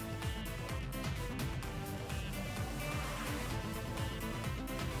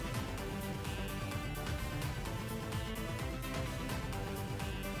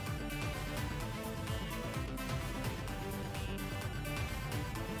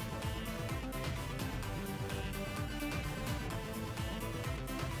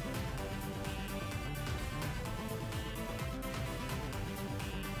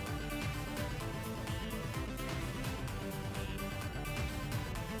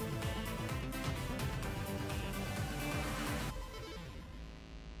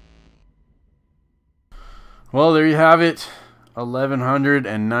 Well, there you have it.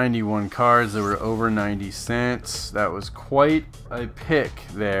 1,191 cards that were over 90 cents. That was quite a pick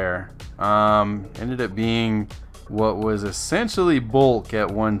there. Ended up being what was essentially bulk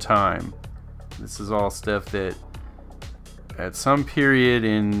at one time. This is all stuff that at some period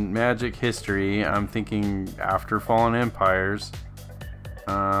in Magic history, I'm thinking after Fallen Empires,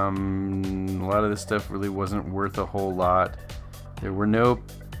 a lot of this stuff really wasn't worth a whole lot. There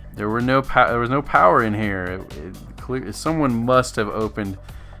was no power in here. Someone must have opened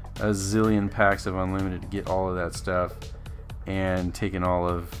a zillion packs of Unlimited to get all of that stuff and taken all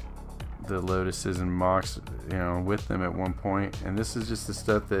of the Lotuses and Mox, with them at one point. And this is just the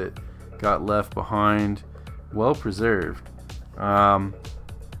stuff that got left behind, well preserved.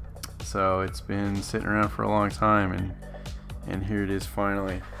 So it's been sitting around for a long time, and here it is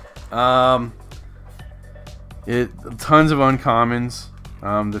finally. Tons of uncommons.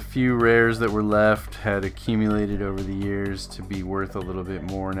 The few rares that were left had accumulated over the years to be worth a little bit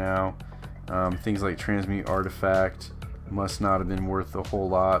more now. Things like Transmute Artifact must not have been worth a whole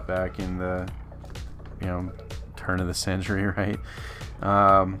lot back in the turn of the century, right?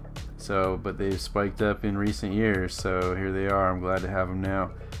 But they've spiked up in recent years, so here they are. I'm glad to have them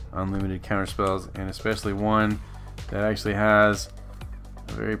now. Unlimited counterspells, and especially one that actually has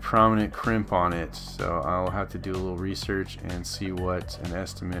a very prominent crimp on it, so I'll have to do a little research and see what an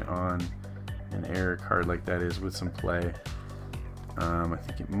estimate on an error card like that is with some play. I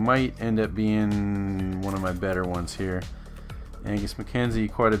think it might end up being one of my better ones here. Angus Mackenzie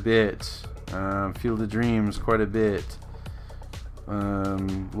quite a bit, Field of Dreams quite a bit,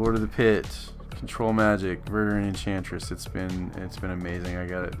 Lord of the Pit, Control Magic, Verdant Enchantress. It's been amazing. I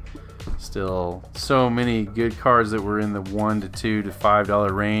got it. Still so many good cards that were in the $1 to $2 to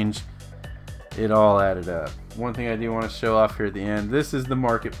 $5 range. It all added up. One thing I do want to show off here at the end, this is the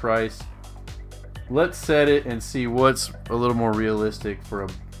market price. Let's set it and see what's a little more realistic for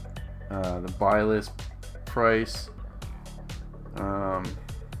the buy list price.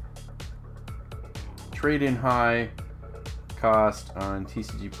 Trade-in high cost on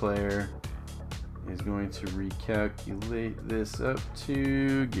TCG Player is going to recalculate this up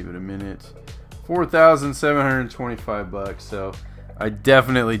to, give it a minute, $4,725. So I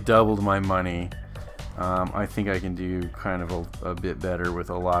definitely doubled my money. I think I can do kind of a bit better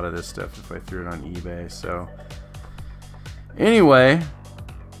with a lot of this stuff if I threw it on eBay. So anyway,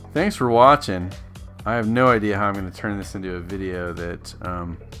 thanks for watching. I have no idea how I'm going to turn this into a video that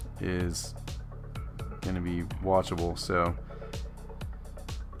is going to be watchable. So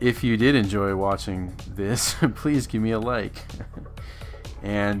if you did enjoy watching this, please give me a like.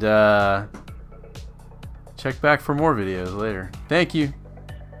 And check back for more videos later. Thank you.